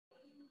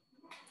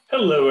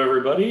Hello,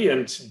 everybody,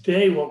 and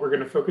today what we're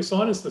going to focus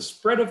on is the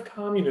spread of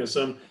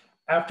communism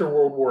after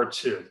World War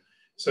II.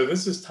 So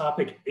this is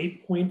topic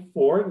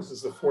 8.4. This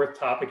is the fourth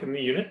topic in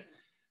the unit.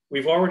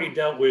 We've already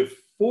dealt with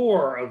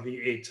 4 of the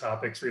 8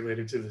 topics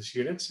related to this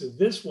unit. So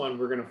this one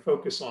we're going to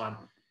focus on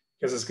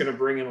because it's going to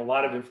bring in a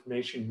lot of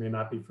information you may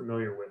not be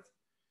familiar with.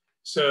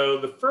 So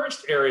the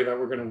first area that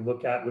we're going to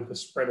look at with the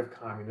spread of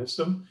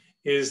communism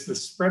is the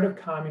spread of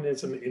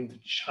communism into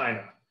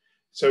China.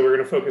 So we're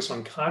going to focus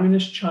on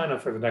communist China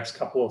for the next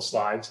couple of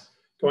slides,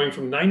 going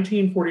from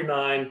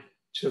 1949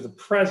 to the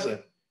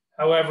present.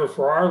 However,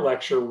 for our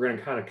lecture, we're going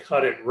to kind of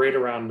cut it right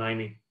around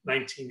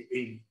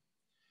 1980.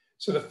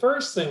 So the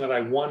first thing that I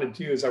want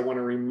to do is I want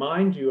to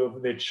remind you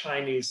of the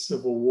Chinese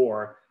Civil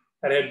War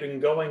that had been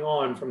going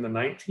on from the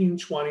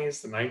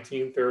 1920s, the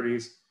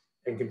 1930s,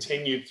 and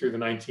continued through the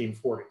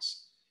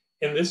 1940s.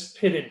 And this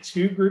pitted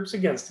 2 groups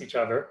against each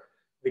other,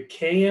 the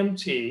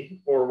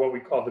KMT, or what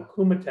we call the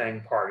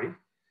Kuomintang Party.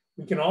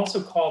 We can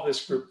also call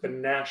this group the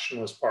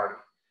Nationalist Party.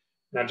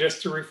 Now,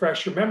 just to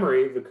refresh your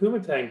memory, the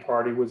Kuomintang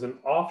Party was an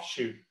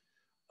offshoot,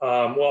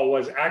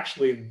 was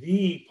actually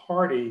the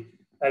party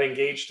that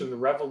engaged in the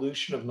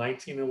revolution of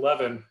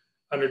 1911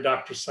 under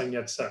Dr. Sun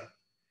Yat-sen.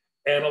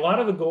 And a lot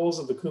of the goals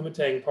of the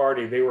Kuomintang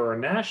Party, they were a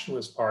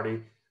nationalist party,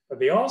 but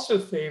they also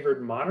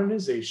favored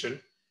modernization,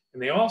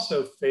 and they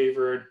also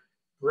favored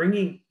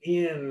bringing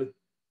in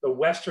the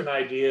Western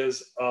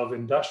ideas of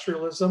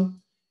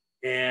industrialism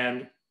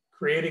and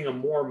creating a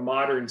more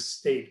modern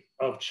state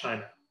of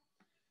China.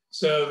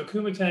 So the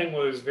Kuomintang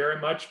was very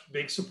much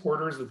big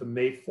supporters of the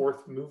May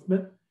 4th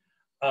movement,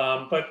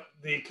 but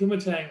the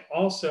Kuomintang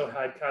also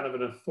had kind of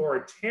an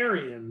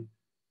authoritarian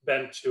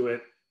bent to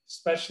it,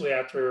 especially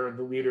after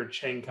the leader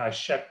Chiang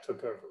Kai-shek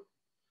took over.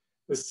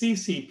 The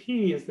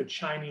CCP is the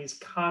Chinese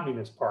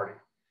Communist Party,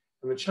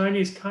 and the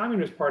Chinese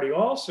Communist Party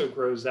also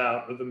grows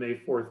out of the May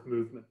 4th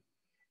movement.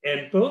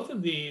 And both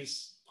of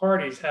these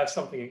parties have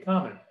something in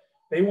common.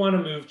 They want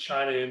to move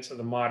China into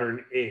the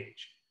modern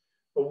age.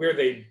 But where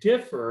they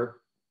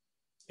differ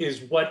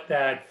is what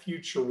that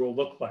future will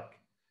look like.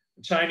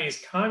 The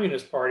Chinese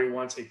Communist Party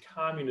wants a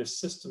communist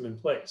system in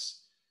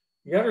place.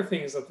 The other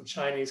thing is that the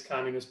Chinese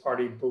Communist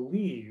Party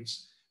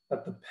believes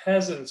that the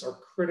peasants are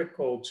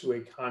critical to a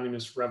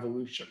communist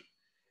revolution.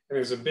 And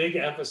there's a big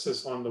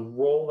emphasis on the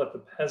role that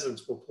the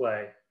peasants will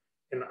play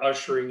in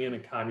ushering in a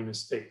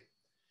communist state.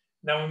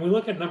 Now, when we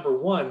look at number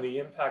 1, the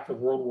impact of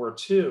World War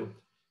II,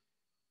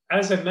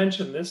 as I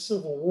mentioned, this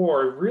civil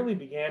war really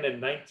began in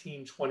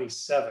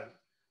 1927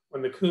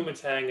 when the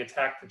Kuomintang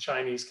attacked the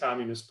Chinese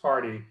Communist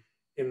Party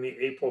in the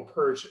April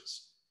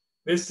purges.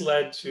 This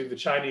led to the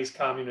Chinese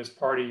Communist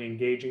Party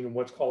engaging in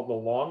what's called the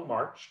Long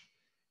March,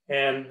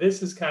 and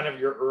this is kind of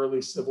your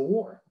early civil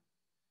war.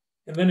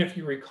 And then if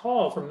you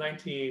recall from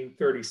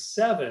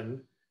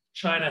 1937,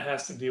 China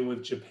has to deal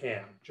with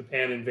Japan.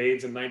 Japan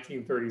invades in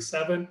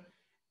 1937,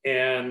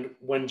 and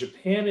when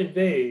Japan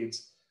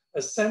invades,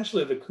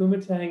 essentially the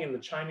Kuomintang and the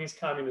Chinese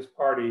Communist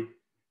Party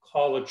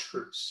call a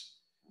truce.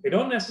 They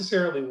don't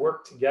necessarily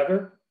work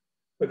together,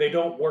 but they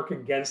don't work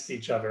against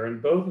each other.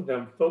 And both of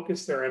them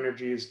focus their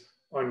energies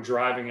on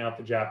driving out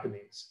the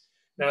Japanese.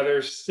 Now,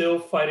 there's still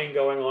fighting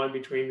going on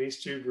between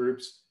these 2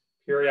 groups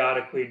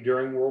periodically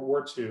during World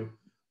War II,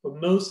 but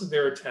most of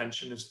their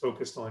attention is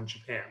focused on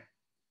Japan.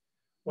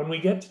 When we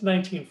get to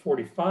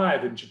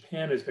 1945 and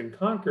Japan has been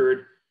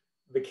conquered,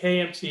 the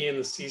KMT and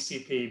the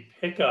CCP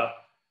pick up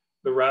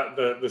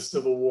the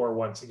Civil War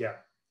once again.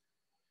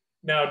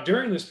 Now,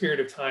 during this period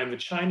of time, the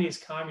Chinese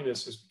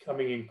communists is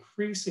becoming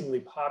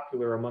increasingly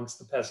popular amongst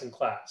the peasant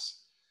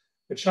class.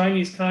 The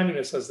Chinese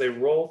communists, as they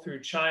roll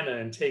through China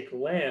and take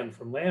land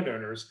from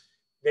landowners,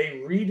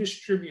 they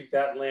redistribute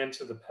that land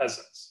to the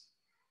peasants.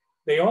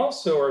 They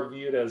also are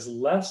viewed as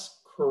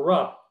less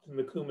corrupt than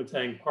the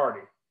Kuomintang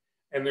Party,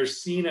 and they're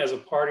seen as a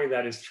party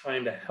that is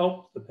trying to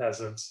help the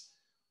peasants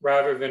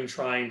rather than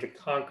trying to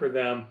conquer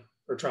them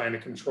or trying to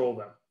control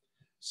them.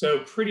 So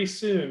pretty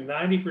soon,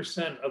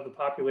 90% of the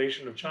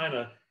population of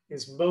China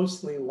is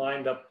mostly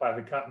lined up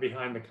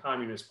behind the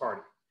Communist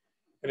Party.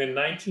 And in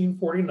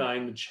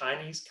 1949, the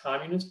Chinese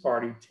Communist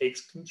Party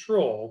takes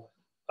control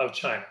of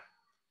China.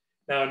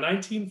 Now, in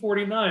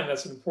 1949,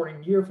 that's an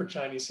important year for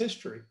Chinese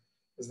history,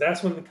 because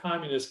that's when the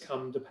communists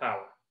come to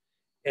power.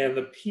 And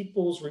the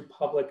People's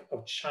Republic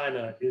of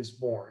China is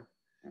born.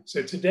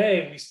 So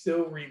today, we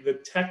still read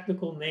the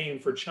technical name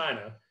for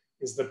China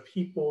is the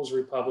People's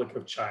Republic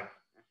of China.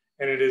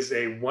 And it is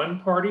a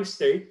one-party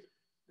state,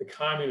 the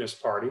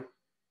Communist Party,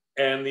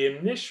 and the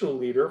initial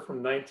leader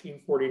from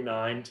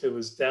 1949 to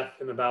his death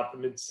in about the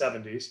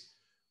mid-70s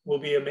will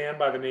be a man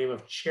by the name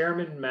of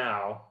Chairman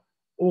Mao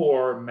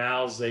or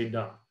Mao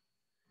Zedong.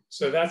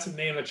 So that's a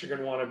name that you're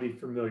going to want to be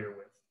familiar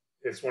with.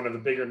 It's one of the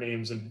bigger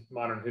names in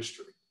modern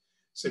history.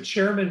 So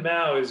Chairman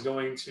Mao is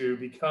going to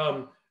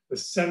become the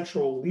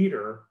central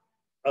leader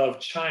of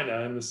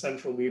China and the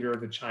central leader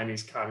of the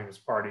Chinese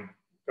Communist Party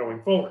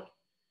going forward.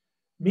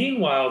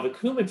 Meanwhile, the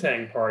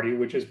Kuomintang Party,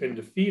 which has been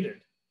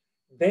defeated,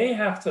 they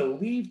have to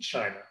leave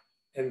China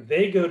and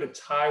they go to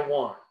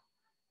Taiwan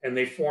and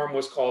they form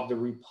what's called the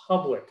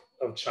Republic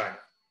of China.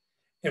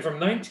 And from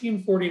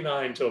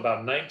 1949 to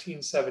about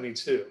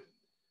 1972,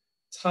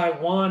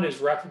 Taiwan is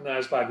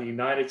recognized by the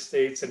United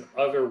States and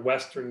other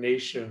Western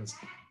nations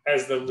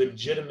as the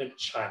legitimate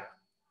China.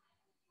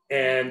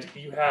 And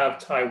you have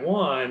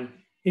Taiwan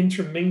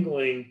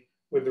intermingling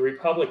with the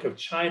Republic of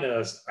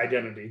China's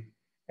identity.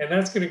 And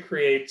that's going to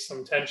create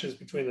some tensions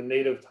between the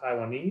native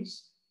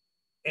Taiwanese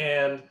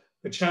and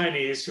the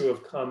Chinese who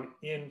have come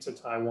into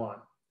Taiwan.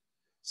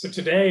 So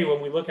today,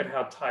 when we look at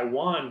how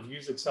Taiwan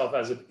views itself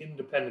as an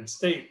independent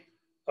state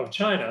of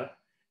China,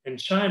 and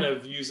China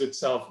views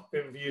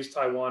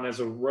Taiwan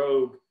as a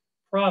rogue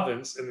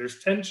province, and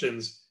there's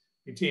tensions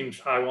between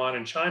Taiwan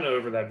and China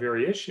over that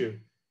very issue,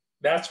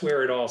 that's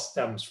where it all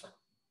stems from.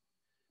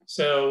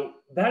 So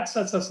that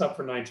sets us up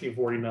for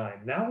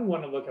 1949. Now we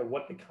want to look at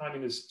what the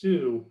communists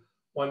do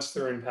once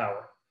they're in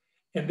power.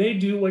 And they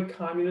do what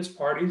communist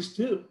parties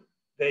do.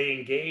 They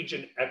engage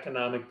in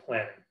economic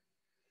planning.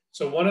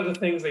 So one of the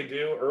things they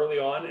do early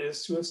on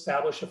is to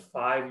establish a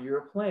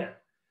 5-year plan.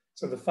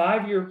 So the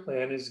 5-year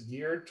plan is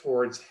geared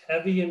towards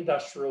heavy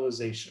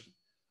industrialization,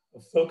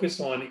 a focus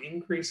on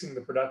increasing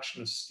the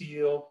production of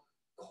steel,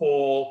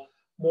 coal,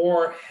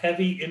 more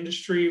heavy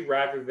industry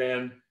rather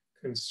than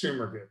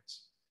consumer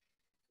goods.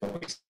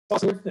 We saw the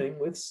same thing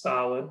with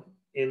Stalin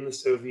in the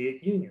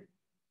Soviet Union.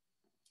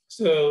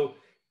 So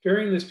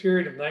during this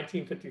period of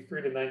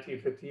 1953 to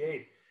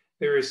 1958,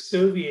 there is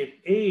Soviet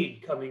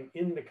aid coming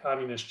into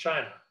communist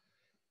China.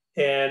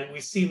 And we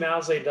see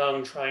Mao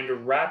Zedong trying to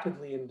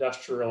rapidly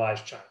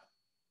industrialize China.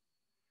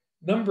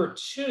 Number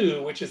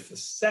 2, which is the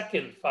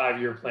second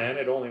 5-year plan,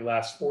 it only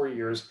lasts 4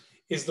 years,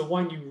 is the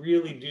one you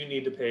really do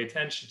need to pay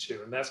attention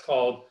to. And that's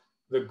called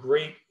the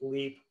Great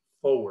Leap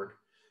Forward.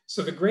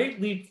 So the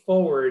Great Leap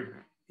Forward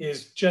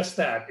is just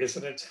that. It's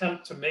an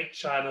attempt to make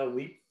China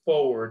leap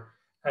forward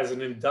as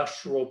an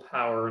industrial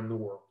power in the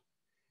world.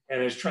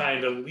 And is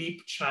trying to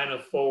leap China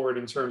forward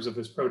in terms of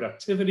its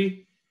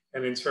productivity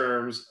and in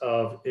terms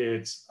of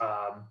its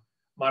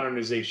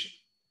modernization.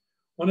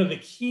 One of the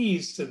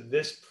keys to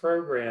this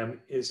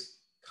program is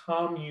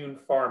commune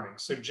farming.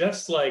 So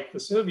just like the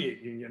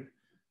Soviet Union,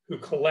 who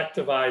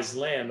collectivized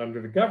land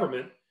under the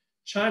government,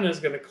 China is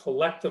going to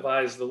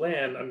collectivize the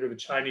land under the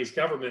Chinese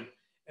government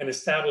and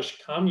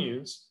establish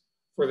communes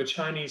for the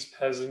Chinese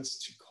peasants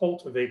to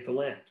cultivate the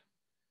land.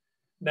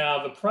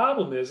 Now, the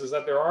problem is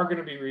that there are going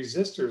to be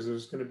resistors.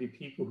 There's going to be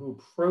people who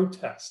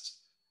protest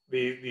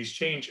these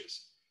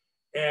changes.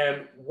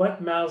 And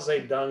what Mao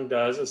Zedong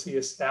does is he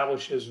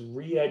establishes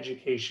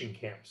re-education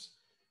camps.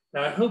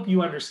 Now, I hope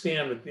you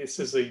understand that this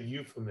is a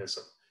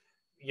euphemism.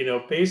 You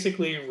know,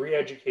 basically,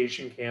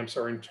 re-education camps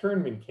are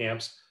internment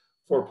camps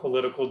for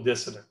political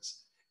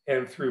dissidents.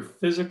 And through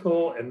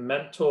physical and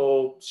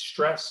mental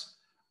stress,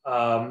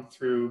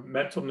 through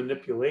mental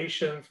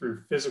manipulation,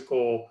 through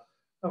physical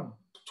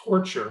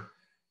torture,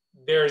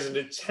 there's an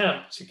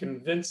attempt to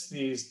convince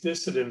these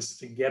dissidents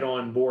to get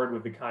on board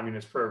with the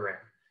communist program.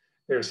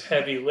 There's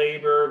heavy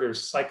labor,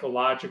 there's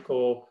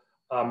psychological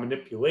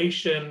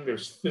manipulation,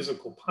 there's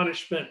physical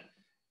punishment,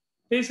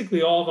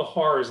 basically all the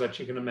horrors that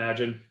you can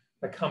imagine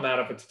that come out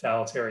of a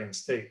totalitarian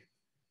state.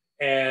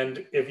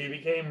 And if you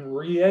became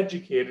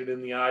re-educated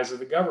in the eyes of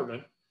the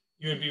government,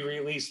 you would be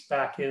released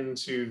back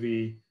into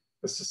the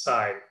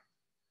society.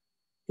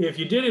 If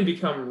you didn't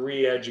become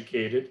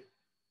re-educated,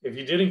 if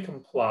you didn't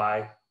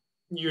comply,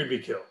 you would be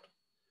killed.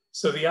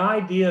 So the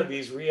idea of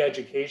these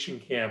re-education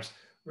camps,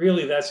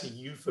 really that's a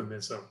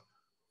euphemism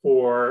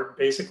for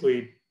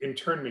basically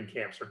internment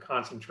camps or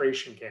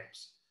concentration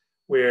camps,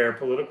 where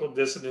political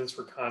dissidents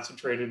were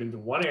concentrated into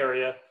one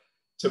area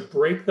to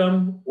break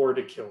them or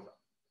to kill them.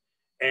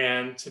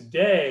 And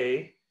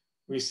today,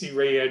 we see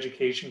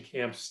re-education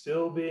camps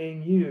still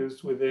being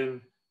used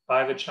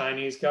by the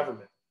Chinese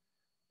government.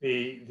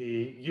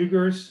 The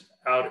Uyghurs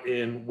out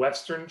in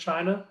Western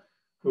China,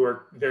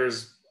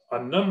 there's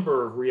a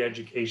number of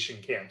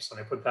re-education camps, and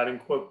I put that in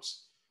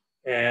quotes.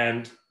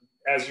 And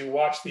as you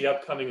watch the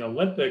upcoming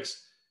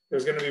Olympics,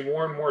 there's going to be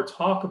more and more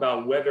talk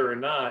about whether or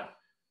not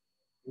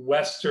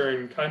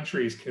Western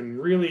countries can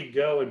really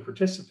go and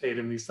participate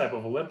in these type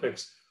of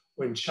Olympics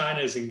when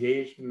China is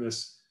engaged in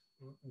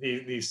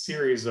these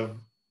series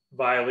of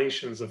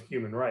violations of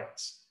human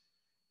rights.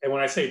 And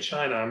when I say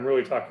China, I'm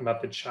really talking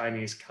about the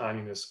Chinese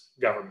Communist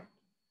government.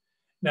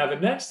 Now, the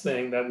next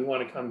thing that we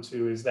want to come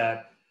to is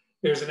that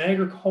there's an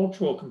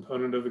agricultural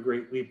component of the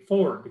Great Leap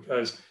Forward,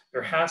 because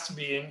there has to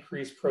be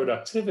increased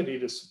productivity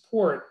to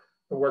support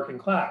the working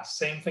class.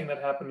 Same thing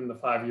that happened in the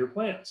 5-year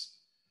plans.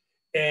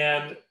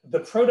 And the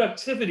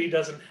productivity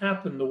doesn't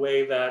happen the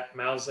way that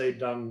Mao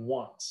Zedong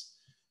wants.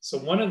 So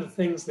one of the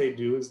things they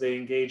do is they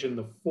engage in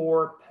the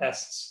 4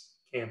 pests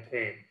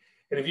campaign.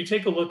 And if you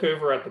take a look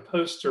over at the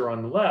poster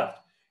on the left,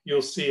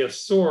 you'll see a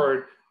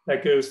sword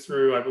that goes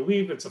through, I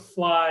believe it's a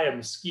fly, a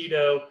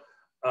mosquito,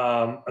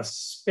 a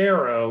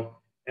sparrow,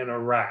 and a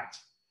rat.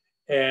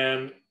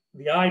 And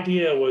the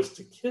idea was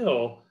to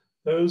kill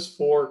those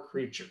 4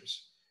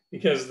 creatures,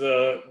 because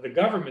the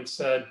government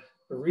said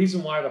the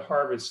reason why the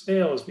harvests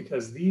fail is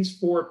because these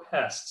 4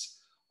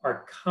 pests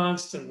are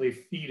constantly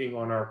feeding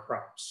on our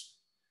crops.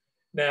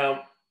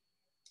 Now,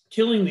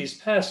 killing these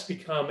pests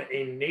become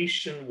a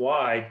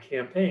nationwide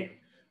campaign.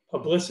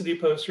 Publicity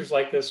posters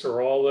like this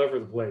are all over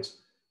the place.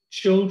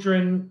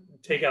 Children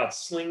take out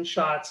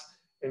slingshots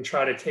and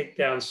try to take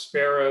down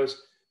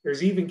sparrows.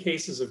 There's even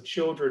cases of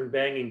children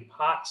banging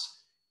pots,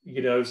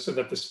 so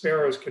that the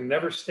sparrows can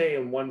never stay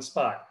in one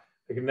spot.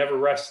 They can never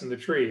rest in the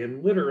tree.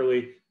 And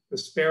literally, the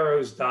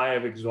sparrows die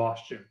of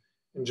exhaustion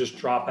and just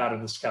drop out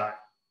of the sky.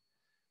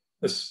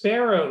 The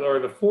sparrow or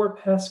the Four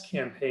Pests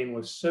campaign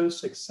was so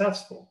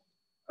successful,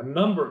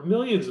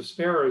 millions of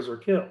sparrows are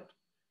killed.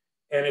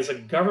 And as a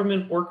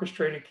government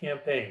orchestrated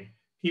campaign,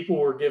 people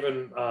were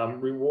given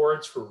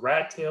rewards for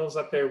rat tails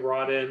that they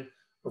brought in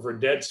or for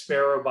dead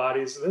sparrow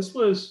bodies. This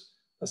was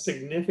a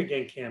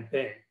significant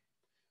campaign.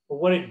 But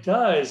what it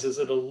does is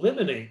it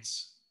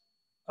eliminates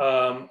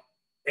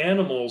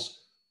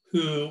animals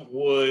who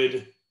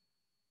would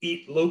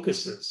eat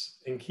locusts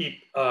and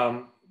keep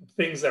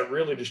things that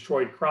really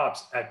destroyed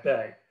crops at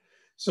bay.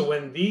 So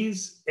when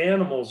these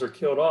animals are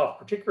killed off,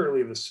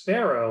 particularly the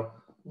sparrow,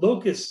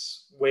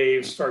 locust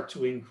waves start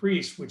to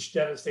increase, which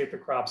devastate the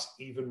crops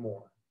even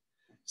more.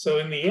 So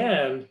in the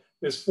end,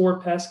 this Four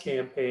Pests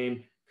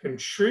campaign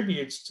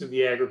contributes to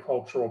the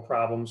agricultural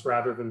problems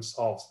rather than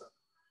solves them.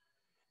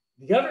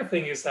 The other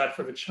thing is that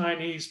for the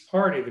Chinese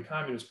Party, the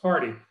Communist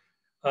Party,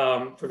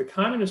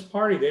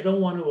 they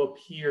don't want to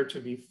appear to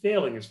be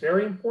failing. It's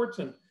very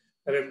important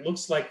that it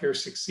looks like they're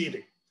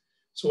succeeding.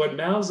 So what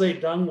Mao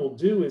Zedong will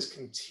do is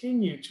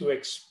continue to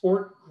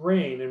export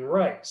grain and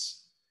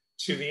rice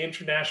to the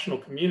international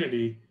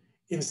community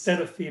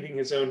instead of feeding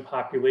his own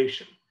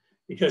population,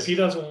 because he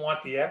doesn't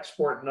want the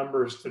export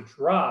numbers to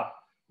drop,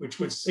 which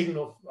would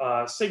signal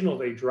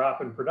a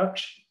drop in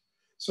production.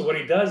 So what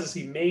he does is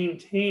he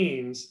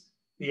maintains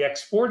the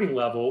exporting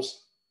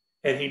levels,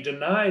 and he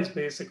denies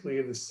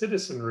basically the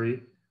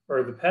citizenry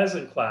or the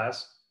peasant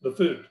class the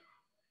food.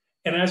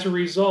 And as a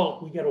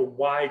result, we get a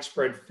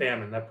widespread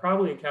famine that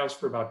probably accounts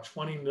for about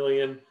 20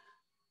 million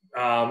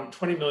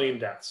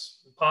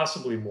deaths,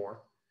 possibly more.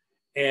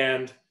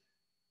 And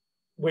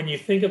when you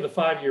think of the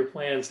 5-year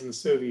plans in the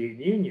Soviet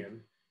Union, and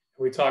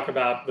we talk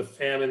about the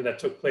famine that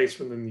took place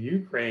within the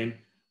Ukraine,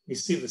 we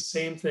see the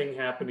same thing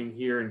happening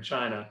here in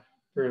China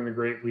during the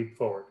Great Leap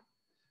Forward.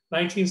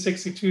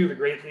 1962, the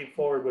Great Leap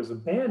Forward was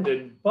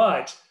abandoned,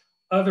 but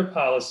other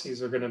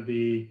policies are going to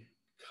be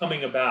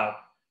coming about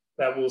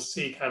that will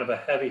see kind of a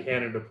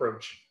heavy-handed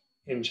approach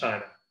in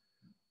China.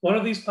 One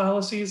of these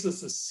policies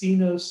is the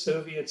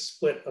Sino-Soviet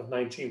split of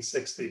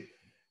 1960.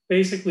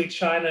 Basically,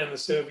 China and the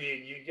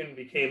Soviet Union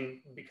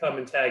become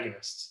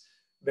antagonists.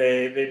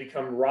 They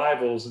become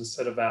rivals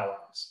instead of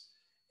allies.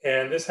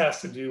 And this has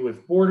to do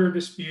with border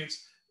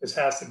disputes. This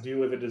has to do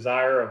with the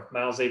desire of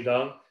Mao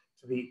Zedong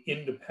to be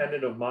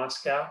independent of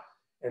Moscow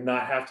and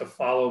not have to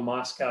follow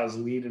Moscow's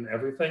lead in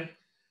everything.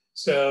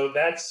 So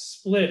that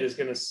split is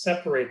going to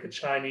separate the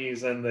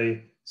Chinese and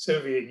the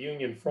Soviet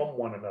Union from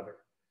one another.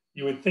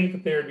 You would think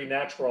that they would be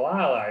natural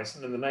allies,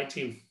 and in the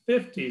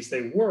 1950s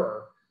they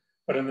were,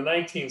 but in the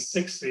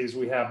 1960s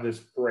we have this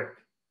break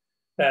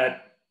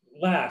that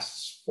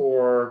lasts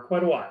for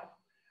quite a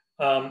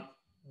while.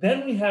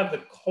 Then we have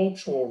the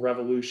Cultural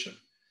Revolution.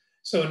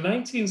 So in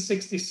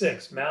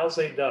 1966, Mao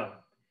Zedong,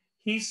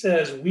 he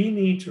says we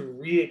need to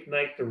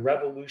reignite the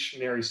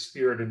revolutionary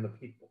spirit in the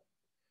people.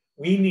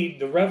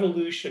 The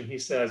revolution, he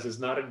says, is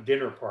not a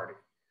dinner party.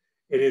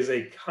 It is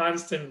a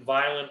constant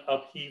violent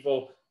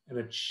upheaval and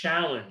a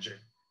challenging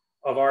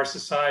of our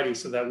society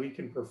so that we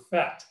can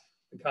perfect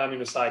the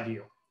communist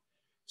ideal.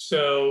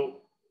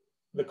 So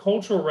the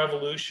Cultural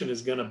Revolution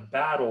is going to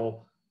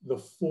battle the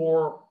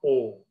four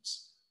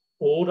olds: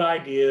 old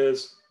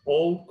ideas,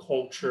 old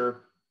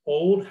culture,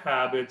 old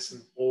habits,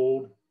 and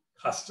old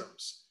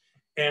customs.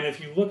 And if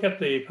you look at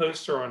the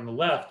poster on the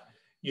left,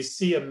 you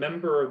see a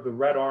member of the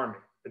Red Army,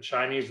 the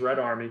Chinese Red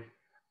Army,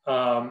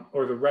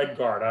 or the Red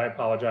Guard, I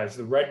apologize,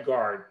 the Red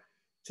Guard,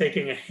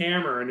 taking a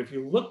hammer. And if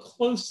you look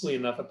closely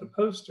enough at the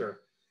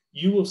poster,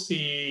 you will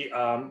see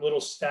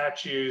little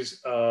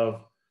statues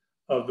of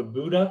the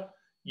Buddha.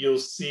 You'll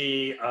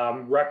see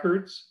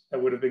records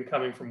that would have been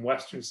coming from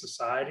Western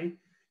society.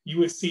 You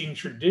would see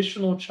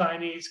traditional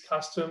Chinese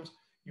customs.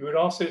 You would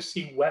also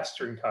see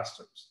Western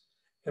customs.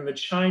 And the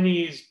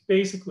Chinese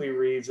basically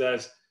reads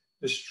as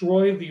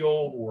destroy the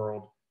old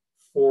world,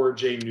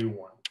 forge a new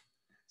one.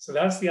 So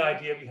that's the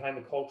idea behind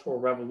the Cultural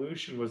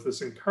Revolution, was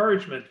this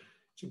encouragement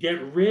to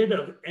get rid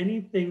of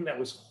anything that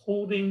was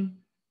holding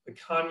the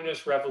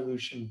communist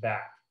revolution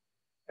back.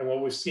 And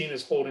what was seen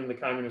as holding the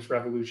communist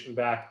revolution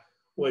back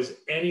was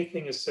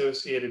anything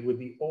associated with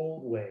the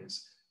old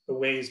ways, the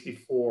ways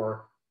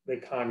before the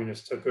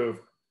communists took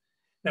over.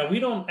 Now, we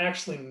don't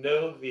actually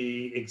know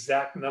the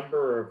exact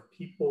number of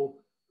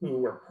people who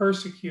were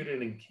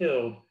persecuted and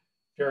killed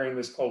during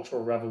this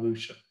Cultural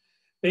Revolution.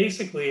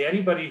 Basically,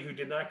 anybody who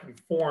did not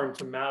conform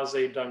to Mao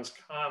Zedong's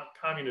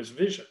communist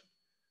vision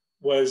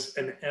was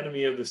an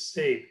enemy of the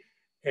state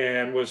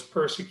and was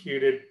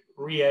persecuted,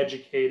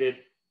 re-educated,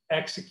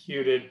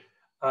 executed.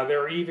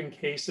 There are even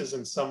cases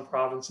in some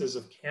provinces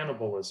of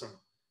cannibalism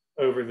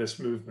over this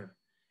movement.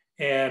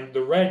 And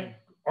the Red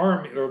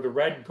army or the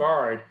Red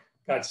Guard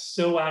got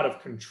so out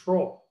of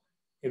control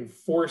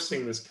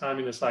enforcing this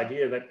communist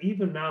idea that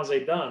even Mao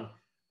Zedong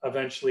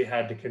eventually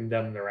had to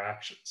condemn their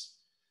actions.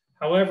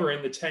 However,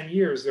 in the 10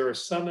 years, there are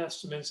some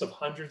estimates of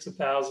hundreds of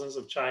thousands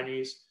of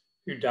Chinese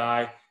who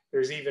die.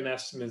 There's even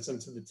estimates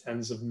into the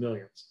tens of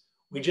millions.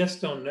 We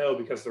just don't know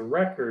because the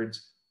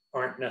records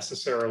aren't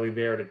necessarily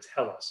there to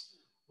tell us.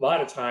 A lot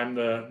of time,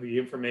 the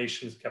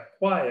information is kept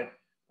quiet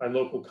by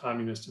local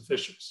communist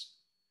officials.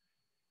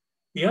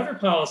 The other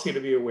policy to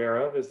be aware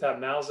of is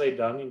that Mao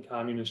Zedong in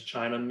communist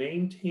China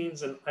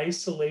maintains an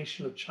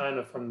isolation of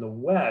China from the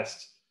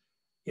West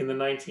in the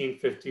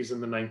 1950s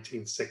and the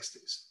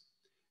 1960s.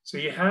 So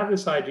you have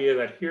this idea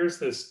that here's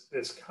this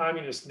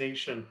communist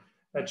nation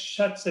that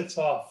shuts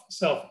itself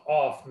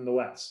off from the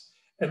West.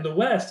 And the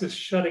West is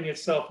shutting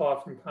itself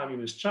off from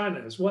communist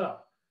China as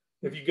well.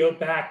 If you go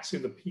back to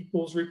the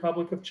People's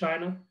Republic of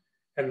China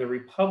and the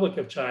Republic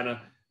of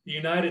China, the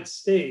United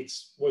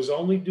States was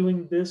only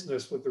doing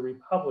business with the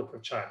Republic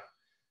of China.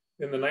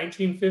 In the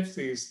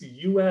 1950s,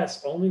 the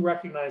US only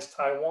recognized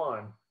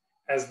Taiwan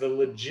as the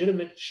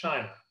legitimate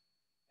China.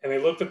 And they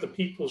looked at the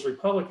People's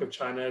Republic of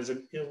China as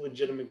an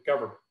illegitimate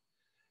government.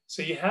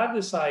 So you have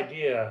this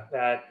idea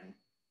that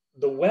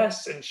the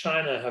West and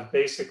China have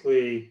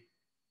basically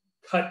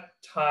cut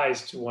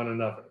ties to one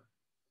another.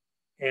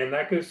 And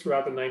that goes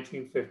throughout the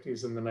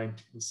 1950s and the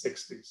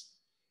 1960s.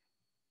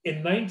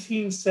 In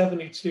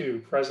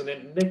 1972,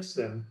 President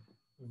Nixon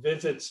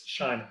visits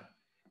China,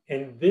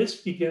 and this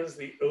begins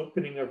the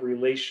opening of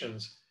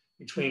relations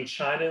between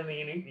China and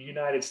the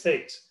United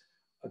States,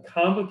 a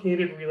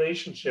complicated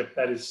relationship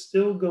that is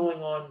still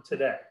going on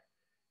today.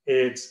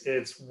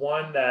 It's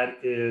one that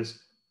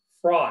is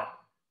fraught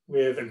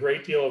with a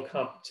great deal of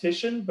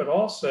competition, but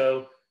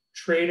also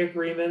trade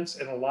agreements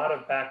and a lot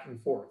of back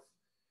and forth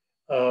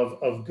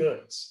of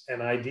goods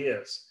and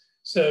ideas.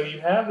 So you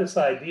have this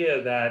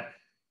idea that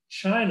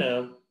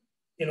China,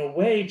 in a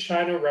way,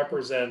 China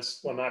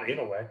represents, well, not in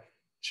a way,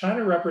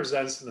 China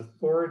represents an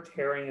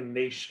authoritarian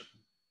nation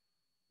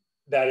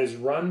that is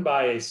run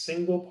by a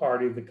single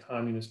party, the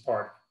Communist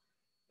Party.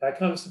 That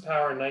comes to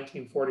power in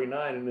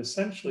 1949, and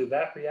essentially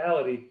that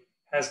reality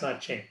has not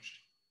changed.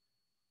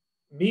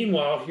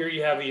 Meanwhile, here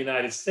you have the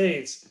United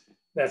States,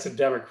 that's a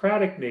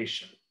democratic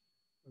nation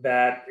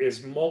that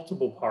is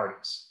multiple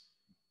parties.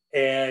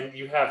 And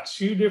you have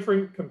two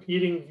different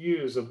competing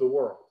views of the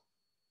world.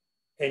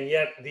 And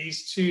yet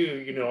these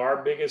two,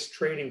 our biggest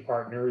trading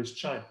partner is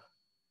China.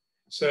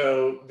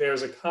 So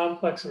there's a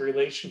complex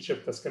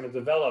relationship that's going to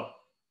develop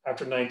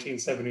after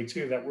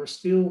 1972 that we're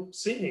still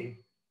seeing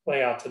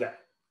play out today.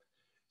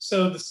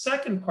 So the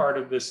second part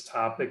of this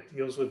topic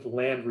deals with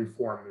land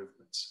reform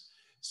movements.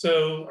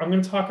 So I'm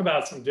going to talk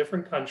about some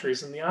different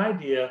countries, and the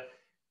idea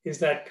is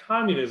that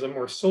communism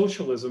or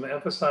socialism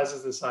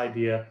emphasizes this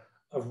idea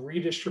of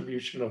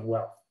redistribution of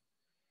wealth.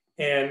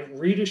 And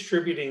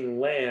redistributing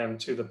land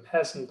to the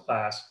peasant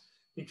class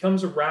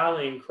becomes a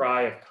rallying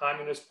cry of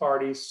communist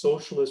parties,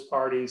 socialist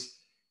parties.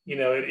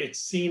 It's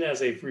seen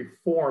as a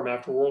reform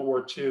after World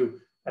War II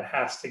that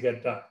has to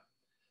get done.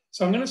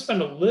 So I'm going to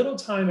spend a little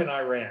time in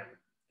Iran,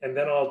 and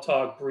then I'll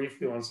talk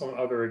briefly on some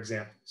other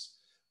examples.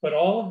 But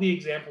all of the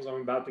examples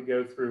I'm about to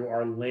go through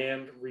are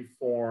land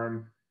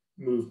reform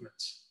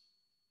movements.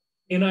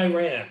 In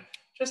Iran,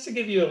 just to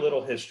give you a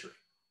little history,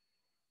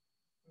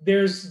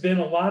 there's been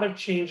a lot of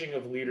changing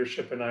of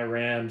leadership in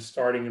Iran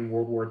starting in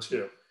World War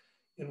II.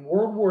 In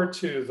World War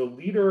II, the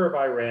leader of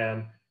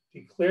Iran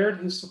declared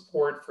his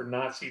support for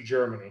Nazi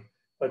Germany,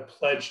 but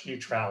pledged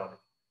neutrality.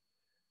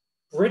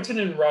 Britain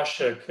and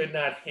Russia could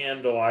not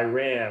handle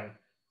Iran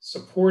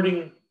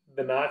supporting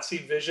the Nazi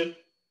vision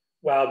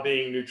while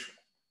being neutral.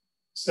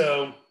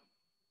 So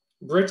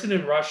Britain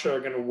and Russia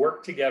are going to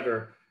work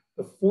together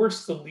to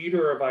force the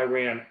leader of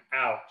Iran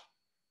out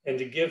and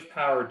to give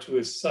power to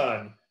his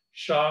son,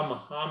 Shah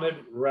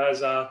Mohammad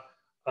Reza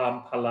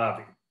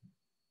Pahlavi.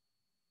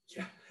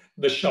 Yeah,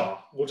 the Shah.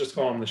 We'll just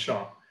call him the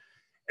Shah.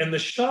 And the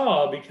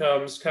Shah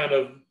becomes kind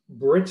of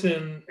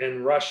Britain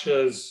and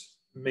Russia's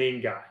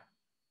main guy.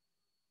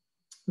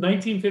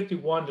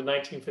 1951 to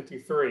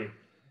 1953,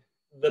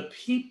 the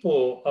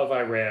people of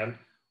Iran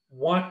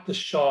want the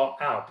Shah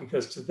out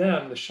because to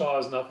them, the Shah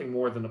is nothing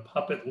more than a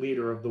puppet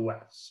leader of the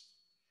West.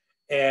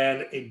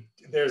 And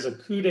there's a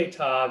coup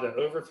d'etat to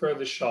overthrow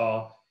the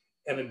Shah,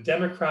 and a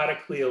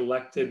democratically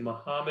elected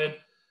Mohammad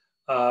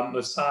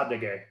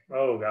Mossadegh,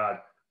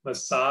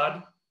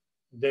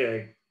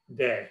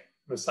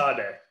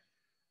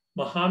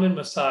 Mohammad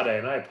Mossadegh,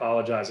 and I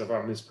apologize if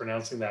I'm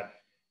mispronouncing that,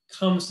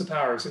 comes to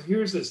power. So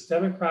here's this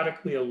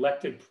democratically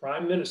elected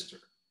prime minister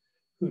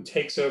who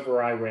takes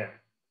over Iran.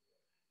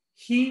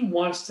 He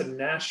wants to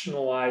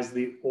nationalize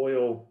the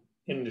oil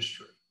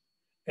industry.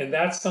 And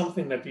that's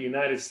something that the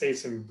United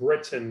States and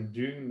Britain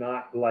do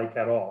not like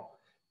at all.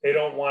 They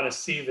don't want to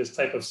see this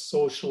type of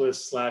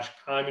socialist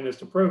 /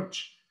 communist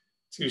approach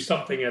to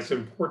something as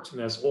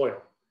important as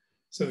oil.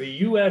 So the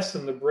US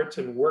and the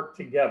Britain work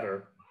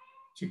together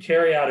to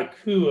carry out a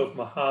coup of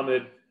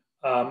Mohammad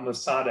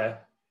Mossadegh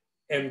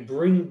and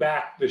bring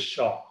back the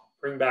Shah,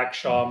 bring back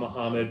Shah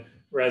Mohammad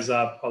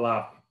Reza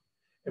Pahlavi.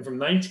 And from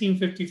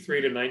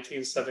 1953 to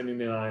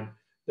 1979,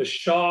 the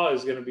Shah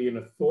is going to be an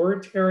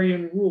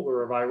authoritarian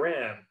ruler of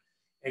Iran,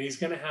 and he's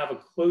going to have a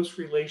close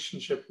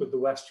relationship with the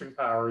Western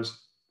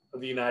powers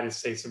of the United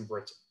States and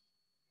Britain.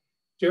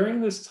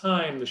 During this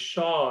time, the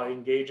Shah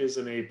engages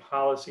in a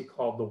policy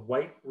called the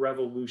White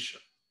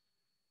Revolution.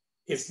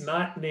 It's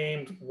not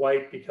named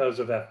white because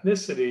of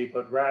ethnicity,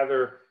 but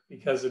rather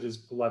because it is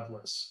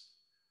bloodless.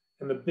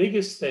 And the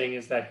biggest thing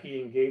is that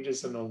he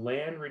engages in a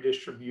land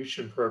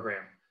redistribution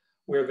program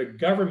where the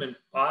government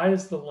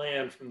buys the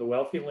land from the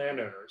wealthy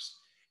landowners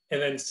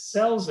and then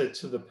sells it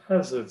to the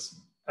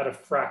peasants at a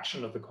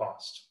fraction of the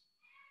cost.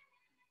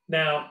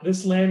 Now,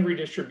 this land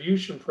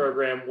redistribution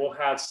program will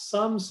have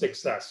some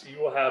success.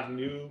 You will have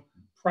new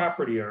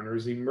property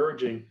owners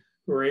emerging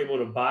who are able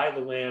to buy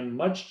the land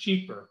much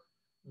cheaper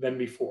than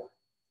before.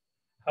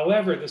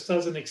 However, this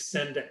doesn't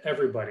extend to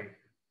everybody.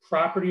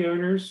 Property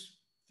owners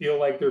feel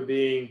like they're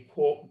being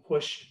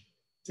pushed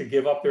to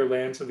give up their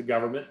land to the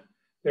government.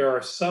 There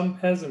are some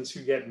peasants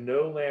who get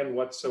no land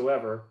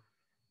whatsoever.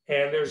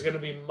 And there's going to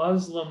be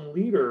Muslim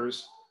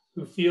leaders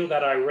who feel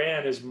that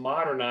Iran is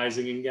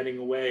modernizing and getting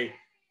away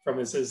from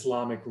its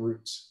Islamic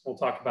roots. We'll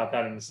talk about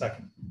that in a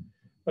second.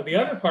 But the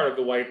other part of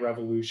the White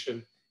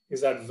Revolution is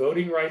that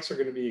voting rights are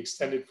going to be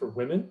extended for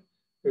women.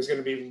 There's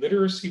going to be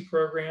literacy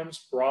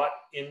programs brought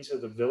into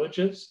the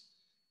villages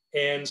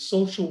and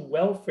social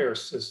welfare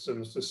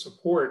systems to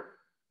support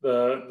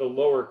the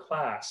lower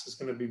class is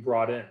going to be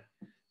brought in.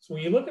 So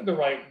when you look at the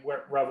White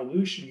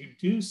Revolution, you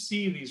do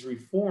see these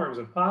reforms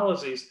and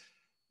policies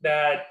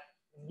that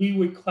we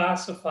would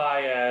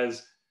classify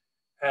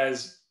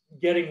as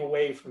getting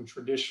away from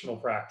traditional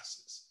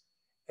practices.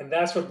 And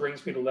that's what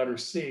brings me to letter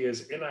C,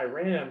 is in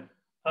Iran,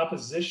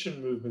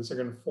 opposition movements are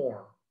going to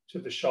form to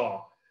the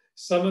Shah.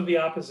 Some of the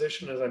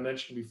opposition, as I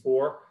mentioned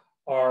before,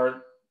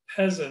 are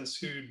peasants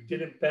who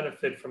didn't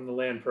benefit from the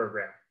land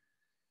program.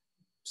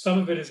 Some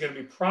of it is going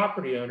to be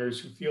property owners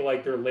who feel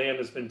like their land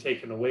has been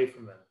taken away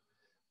from them.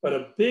 But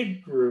a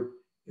big group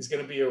is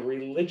going to be a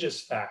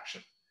religious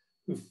faction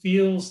who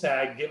feels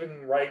that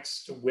giving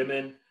rights to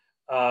women,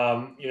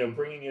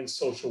 bringing in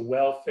social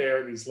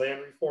welfare, these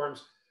land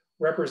reforms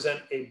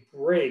represent a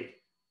break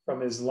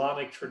from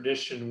Islamic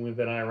tradition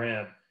within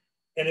Iran.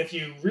 And if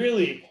you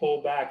really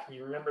pull back and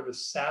you remember the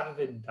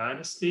Safavid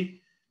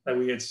dynasty that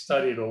we had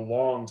studied a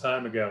long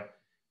time ago,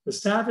 the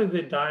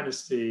Safavid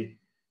dynasty,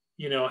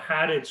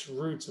 had its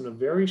roots in a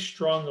very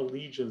strong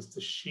allegiance to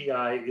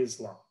Shia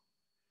Islam.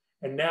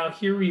 And now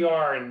here we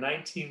are in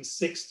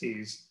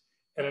 1960s,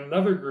 and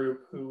another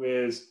group who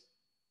is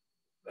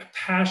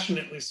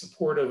passionately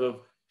supportive of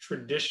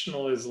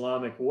traditional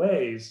Islamic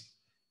ways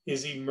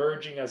is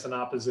emerging as an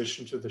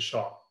opposition to the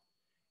Shah.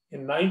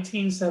 In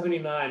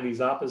 1979,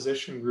 these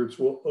opposition groups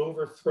will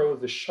overthrow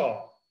the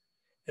Shah,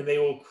 and they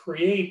will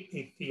create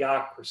a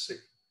theocracy.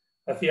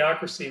 A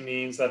theocracy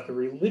means that the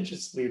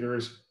religious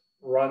leaders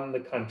run the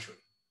country.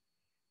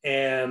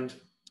 And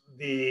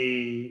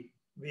the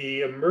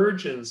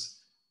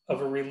emergence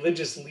of a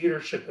religious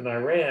leadership in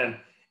Iran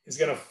is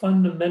going to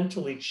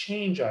fundamentally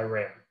change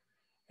Iran.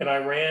 And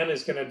Iran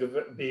is going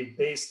to be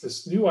based,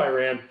 this new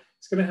Iran,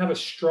 it's going to have a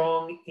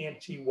strong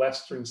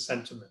anti-Western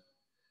sentiment.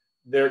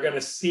 They're going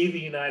to see the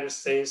United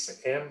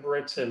States and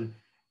Britain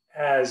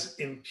as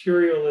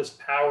imperialist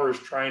powers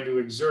trying to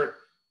exert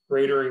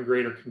greater and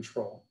greater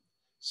control.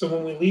 So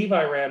when we leave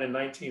Iran in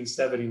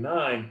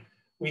 1979,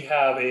 we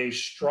have a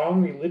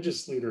strong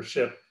religious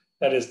leadership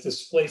that has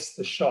displaced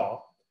the Shah.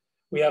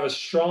 We have a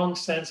strong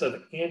sense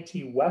of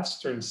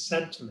anti-Western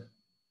sentiment.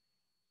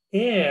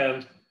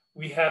 And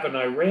we have an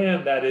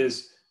Iran that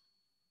is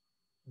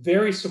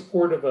very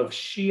supportive of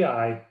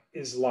Shia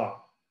Islam.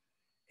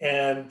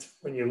 And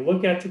when you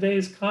look at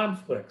today's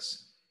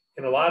conflicts,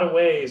 in a lot of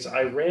ways,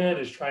 Iran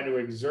is trying to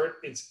exert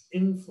its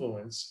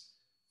influence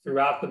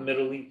throughout the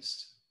Middle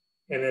East.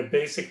 And it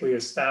basically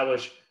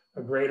established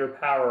a greater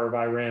power of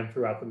Iran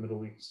throughout the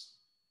Middle East.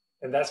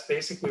 And that's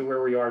basically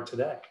where we are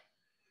today.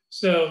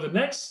 So the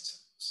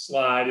next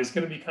slide is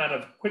going to be kind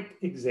of quick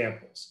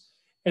examples.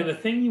 And the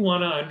thing you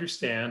want to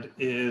understand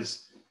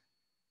is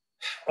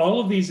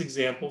all of these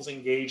examples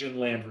engage in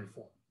land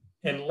reform.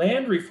 And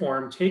land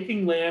reform,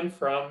 taking land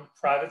from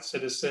private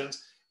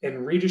citizens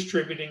and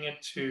redistributing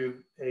it to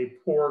a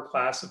poor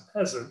class of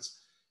peasants,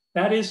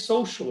 that is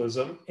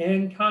socialism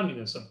and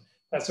communism.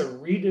 That's a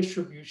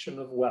redistribution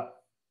of wealth.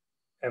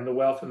 And the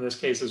wealth in this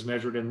case is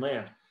measured in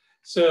land.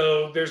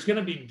 So there's going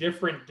to be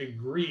different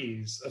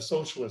degrees of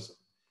socialism.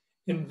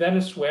 In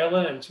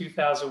Venezuela in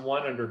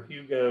 2001 under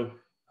Hugo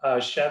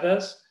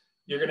Chavez,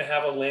 you're going to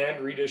have a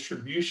land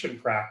redistribution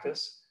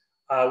practice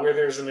where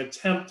there's an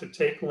attempt to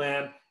take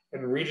land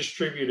and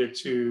redistribute it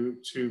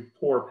to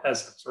poor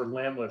peasants or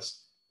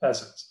landless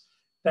peasants.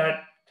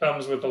 That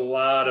comes with a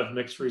lot of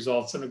mixed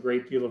results and a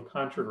great deal of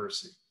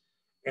controversy.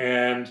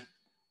 And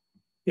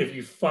if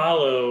you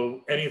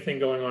follow anything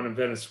going on in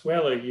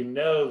Venezuela, you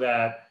know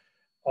that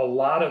a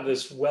lot of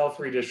this wealth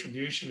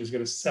redistribution is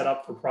going to set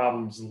up for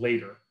problems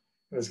later.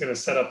 And it's going to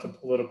set up to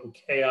political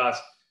chaos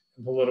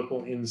and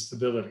political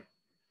instability.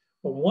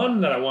 The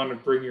one that I want to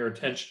bring your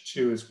attention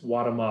to is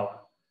Guatemala.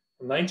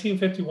 From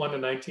 1951 to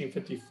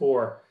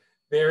 1954,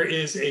 there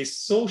is a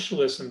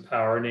socialist in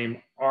power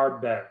named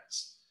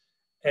Arbenz.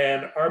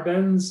 And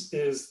Arbenz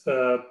is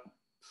the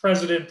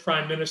president,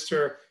 prime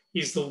minister,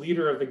 he's the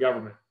leader of the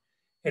government.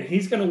 And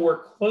he's going to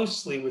work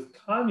closely with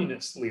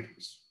communist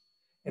leaders.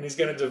 And he's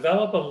going to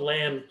develop a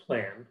land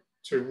plan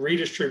to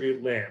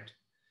redistribute land.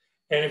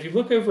 And if you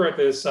look over at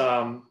this,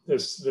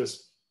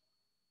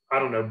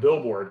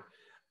 billboard,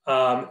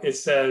 it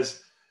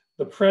says,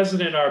 the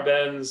President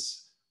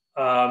Arbenz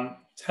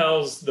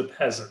tells the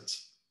peasant,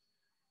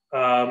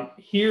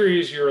 here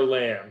is your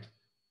land,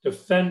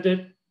 defend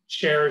it,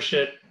 cherish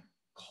it,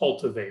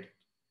 cultivate it.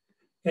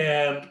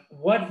 And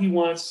what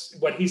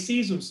he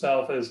sees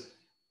himself as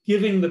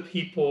giving the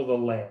people the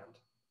land.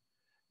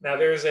 Now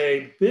there's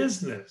a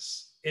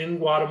business in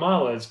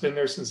Guatemala, it's been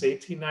there since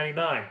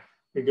 1899.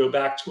 We go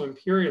back to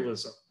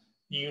imperialism,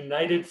 the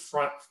United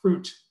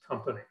Fruit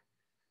Company.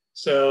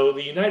 So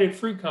the United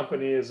Fruit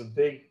Company is a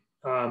big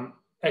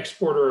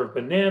exporter of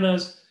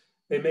bananas.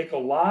 They make a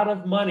lot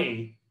of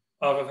money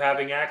off of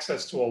having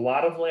access to a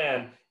lot of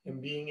land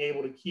and being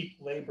able to keep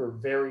labor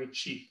very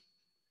cheap.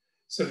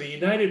 So the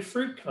United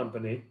Fruit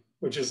Company,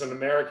 which is an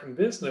American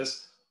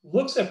business,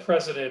 looks at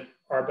President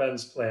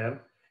Arbenz's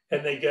plan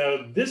and they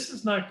go, this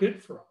is not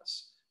good for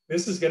us.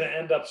 This is going to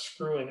end up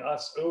screwing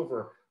us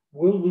over.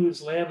 We'll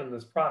lose land in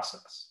this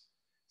process.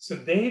 So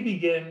they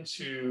begin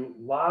to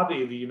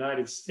lobby the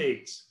United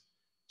States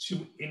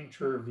to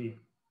intervene.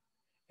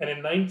 And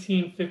in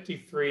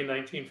 1953,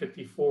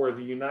 1954,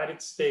 the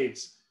United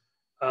States,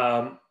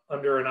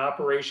 under an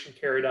operation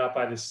carried out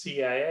by the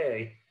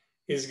CIA,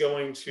 is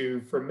going to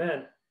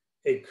foment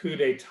a coup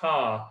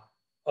d'etat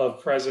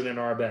of President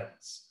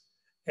Arbenz.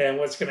 And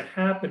what's going to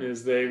happen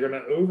is they're going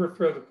to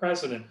overthrow the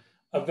president.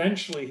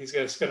 Eventually, he's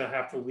just going to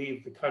have to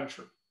leave the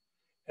country.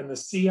 And the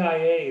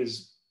CIA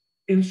is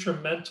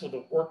instrumental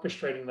to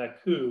orchestrating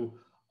that coup,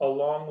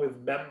 along with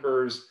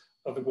members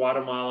of the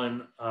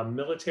Guatemalan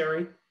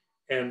military,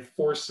 and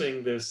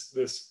forcing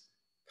this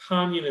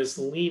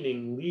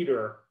communist-leaning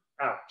leader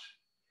out.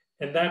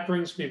 And that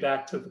brings me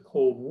back to the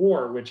Cold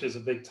War, which is a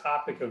big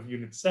topic of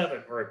Unit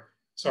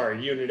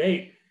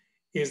 8,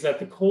 is that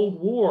the Cold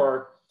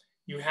War,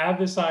 you have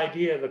this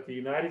idea that the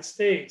United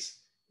States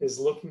is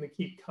looking to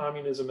keep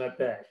communism at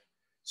bay.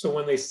 So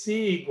when they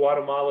see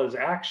Guatemala's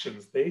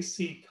actions, they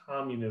see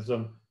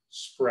communism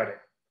spreading.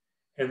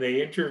 And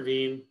they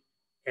intervene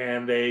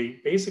and they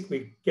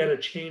basically get a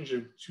change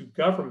to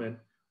government,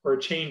 or a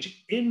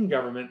change in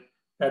government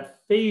that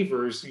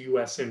favors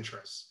US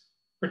interests.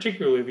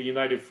 Particularly the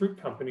United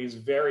Fruit Company is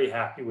very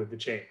happy with the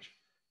change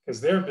because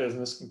their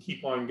business can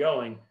keep on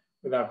going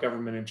without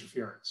government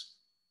interference.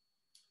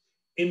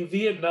 In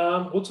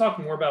Vietnam, we'll talk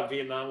more about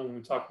Vietnam when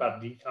we talk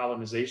about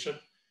decolonization,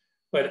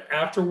 but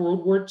after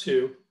World War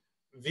II,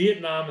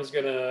 Vietnam is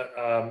going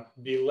to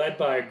be led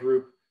by a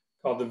group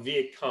called the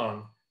Viet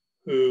Cong,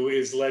 who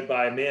is led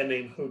by a man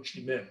named Ho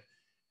Chi Minh.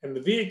 And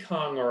the Viet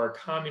Cong are a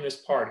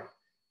communist party.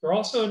 They're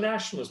also a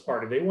nationalist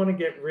party. They want to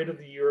get rid of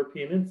the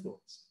European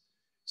influence.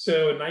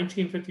 So in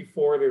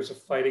 1954, there's a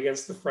fight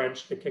against the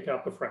French to kick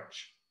out the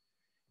French.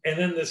 And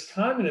then this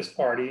communist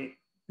party,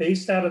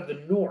 based out of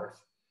the north,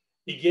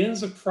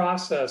 begins a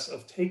process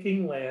of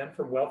taking land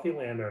from wealthy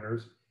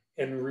landowners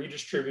and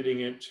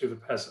redistributing it to the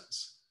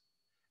peasants.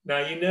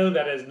 Now, you know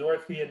that as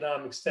North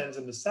Vietnam extends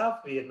into South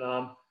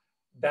Vietnam,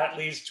 that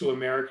leads to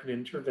American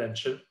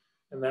intervention,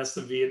 and that's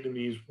the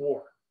Vietnamese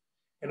War.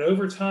 And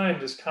over time,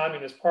 this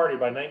Communist Party,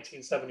 by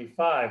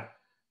 1975,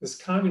 this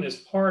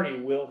Communist Party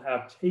will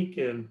have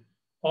taken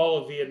all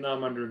of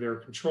Vietnam under their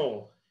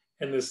control.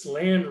 And this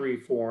land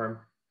reform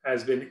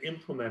has been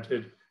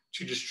implemented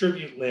to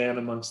distribute land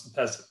amongst the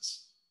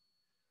peasants.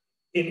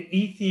 In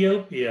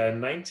Ethiopia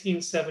in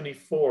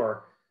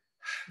 1974,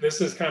 this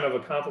is kind of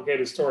a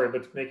complicated story,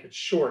 but to make it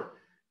short,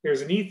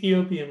 there's an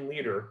Ethiopian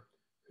leader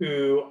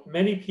who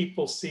many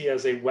people see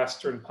as a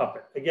Western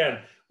puppet. Again,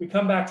 we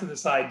come back to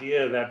this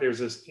idea that there's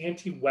this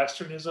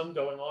anti-Westernism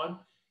going on,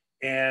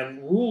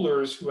 and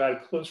rulers who had a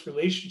close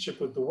relationship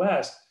with the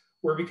West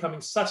were becoming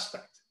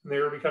suspect, and they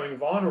were becoming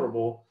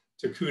vulnerable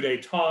to coups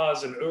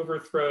d'etats and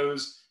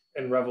overthrows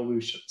and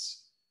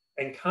revolutions.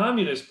 And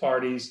communist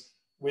parties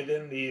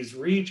within these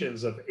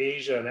regions of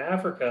Asia and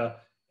Africa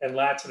and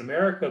Latin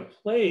America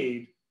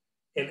played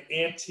an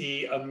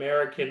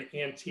anti-American,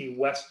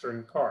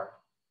 anti-Western card.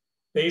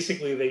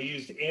 Basically, they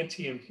used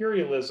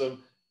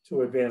anti-imperialism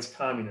to advance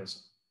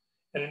communism.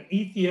 And in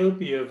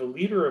Ethiopia, the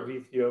leader of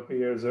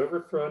Ethiopia is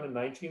overthrown in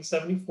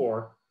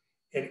 1974,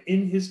 and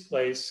in his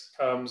place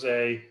comes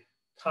a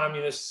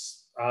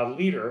communist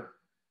leader,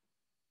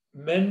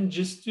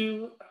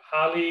 Mengistu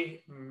Haile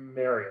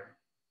Mariam.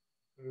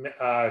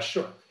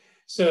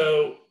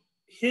 So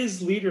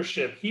his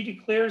leadership, he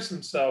declares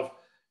himself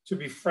to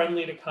be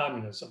friendly to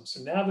communism.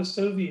 So now the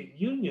Soviet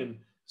Union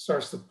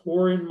starts to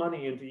pour in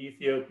money into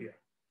Ethiopia.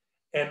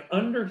 And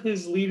under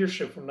his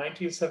leadership from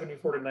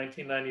 1974 to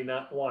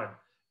 1991,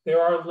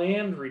 there are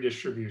land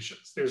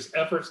redistributions. There's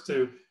efforts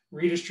to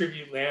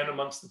redistribute land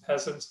amongst the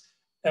peasants.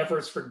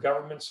 efforts for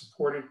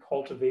government-supported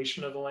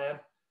cultivation of the land,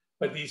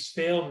 but these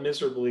failed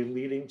miserably,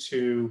 leading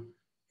to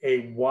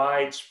a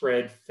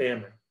widespread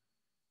famine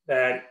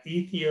that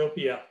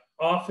Ethiopia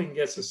often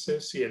gets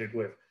associated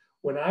with.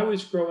 When I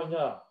was growing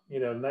up,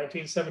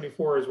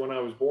 1974 is when I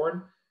was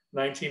born.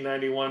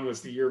 1991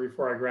 was the year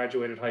before I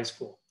graduated high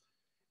school.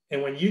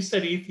 And when you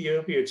said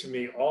Ethiopia to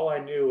me, all I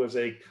knew was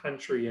a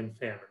country in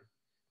famine,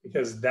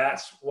 because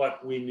that's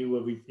what we knew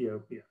of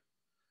Ethiopia.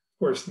 Of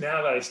course,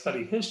 now that I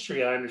study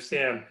history, I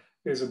understand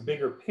there's a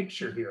bigger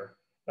picture here.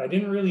 I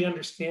didn't really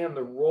understand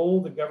the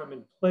role the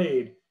government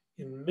played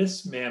in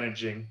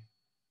mismanaging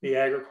the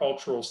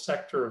agricultural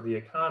sector of the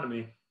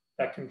economy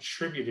that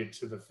contributed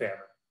to the famine.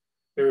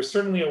 There was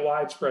certainly a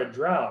widespread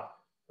drought,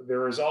 but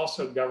there was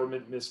also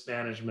government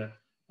mismanagement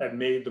that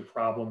made the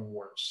problem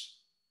worse.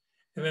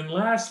 And then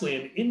lastly,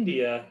 in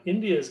India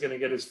is going to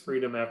get its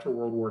freedom after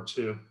World War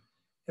II,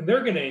 and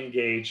they're going to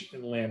engage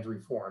in land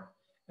reform.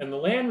 And the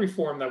land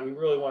reform that we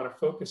really want to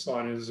focus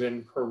on is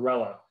in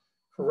Kerala.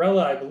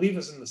 Kerala, I believe,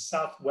 is in the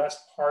southwest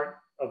part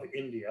of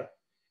India.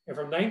 And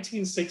from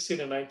 1960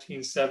 to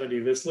 1970,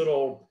 this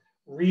little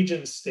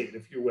region state,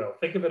 if you will,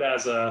 think of it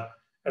as a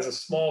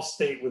small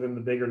state within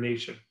the bigger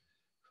nation.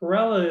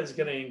 Kerala is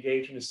going to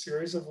engage in a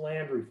series of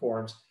land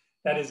reforms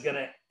that is going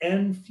to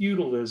end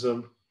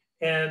feudalism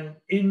and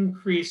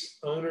increase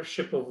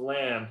ownership of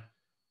land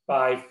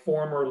by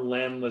former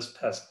landless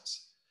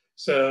peasants.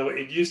 So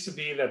it used to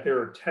be that there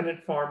were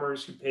tenant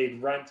farmers who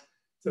paid rent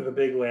to the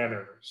big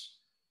landowners.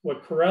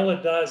 What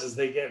Kerala does is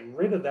they get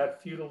rid of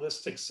that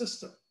feudalistic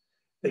system.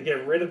 They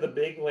get rid of the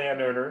big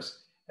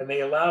landowners, and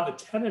they allow the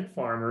tenant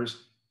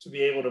farmers to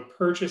be able to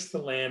purchase the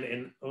land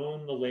and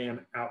own the land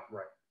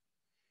outright.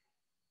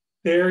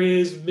 There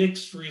is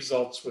mixed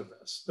results with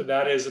this, but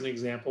that is an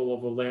example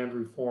of a land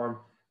reform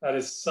that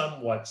is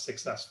somewhat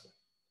successful.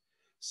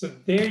 So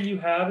there you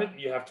have it.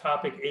 You have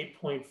topic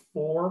 8.4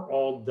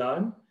 all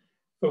done,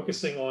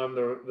 focusing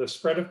on the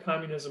spread of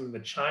communism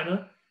in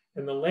China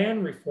and the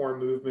land reform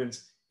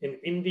movements in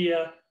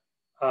India,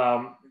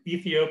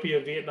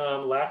 Ethiopia,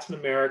 Vietnam, Latin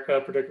America,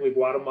 particularly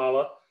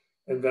Guatemala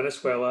and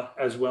Venezuela,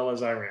 as well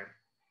as Iran.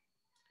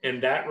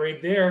 And that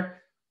right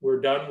there, we're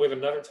done with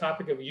another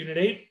topic of Unit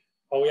 8.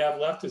 All we have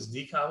left is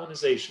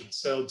decolonization.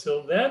 So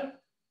till then,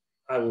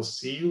 I will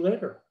see you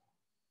later.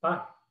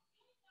 Bye.